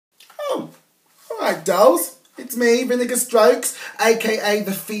Alright, dolls. It's me, Vinegar Strokes, aka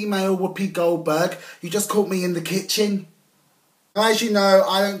the female Whoopi Goldberg. You just caught me in the kitchen. As you know,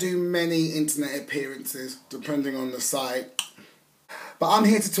 I don't do many internet appearances, depending on the site. But I'm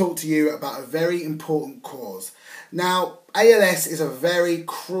here to talk to you about a very important cause. Now, ALS is a very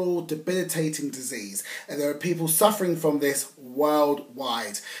cruel, debilitating disease, and there are people suffering from this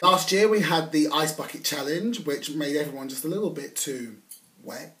worldwide. Last year we had the Ice Bucket Challenge, which made everyone just a little bit too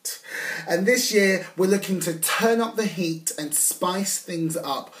wet. And this year we're looking to turn up the heat and spice things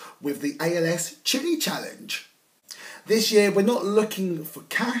up with the ALS Chilli Challenge. This year we're not looking for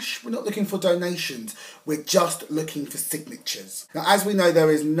cash, we're not looking for donations, we're just looking for signatures. Now, as we know,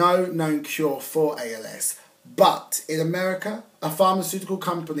 there is no known cure for ALS, but in America a pharmaceutical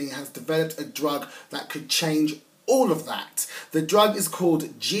company has developed a drug that could change all of that. The drug is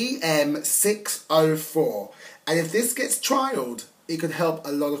called GM604, and if this gets trialled, it could help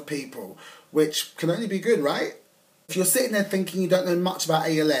a lot of people, which can only be good, right? If you're sitting there thinking you don't know much about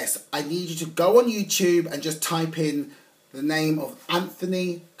ALS, I need you to go on YouTube and just type in the name of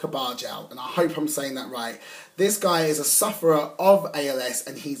Anthony Cabajal, and I hope I'm saying that right. This guy is a sufferer of ALS,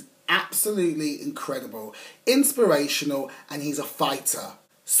 and he's absolutely incredible, inspirational, and he's a fighter.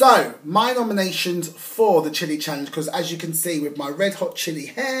 So, my nominations for the Chilli Challenge, because as you can see with my red hot chili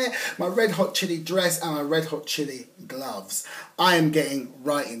hair, my red hot chili dress, and my red hot chili gloves, I am getting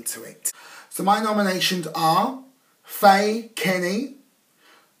right into it. So my nominations are Faye Kenny,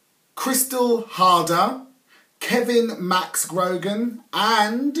 Crystal Harder, Kevin Max Grogan,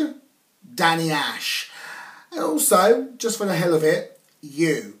 and Danny Ash. And also, just for the hell of it,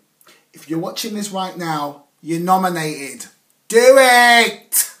 you. If you're watching this right now, you're nominated. Do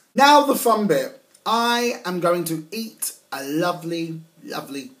it! Now the fun bit. I am going to eat a lovely,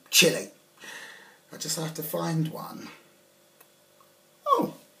 lovely chilli. I just have to find one.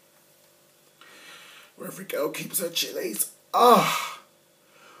 Oh. Where every girl keeps her chilies. Ah. Oh.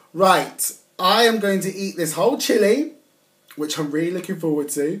 Right. I am going to eat this whole chilli, which I'm really looking forward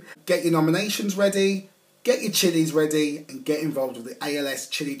to. Get your nominations ready, get your chilies ready, and get involved with the ALS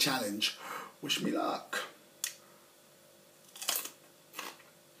Chilli Challenge. Wish me luck.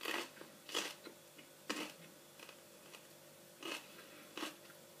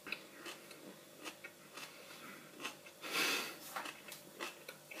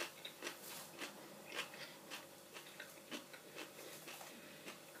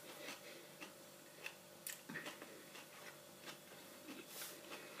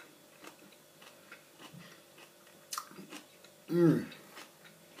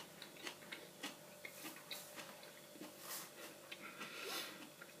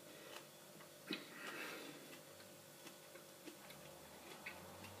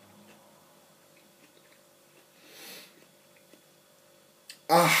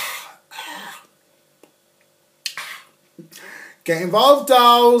 Get involved,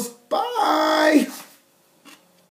 dolls. Bye.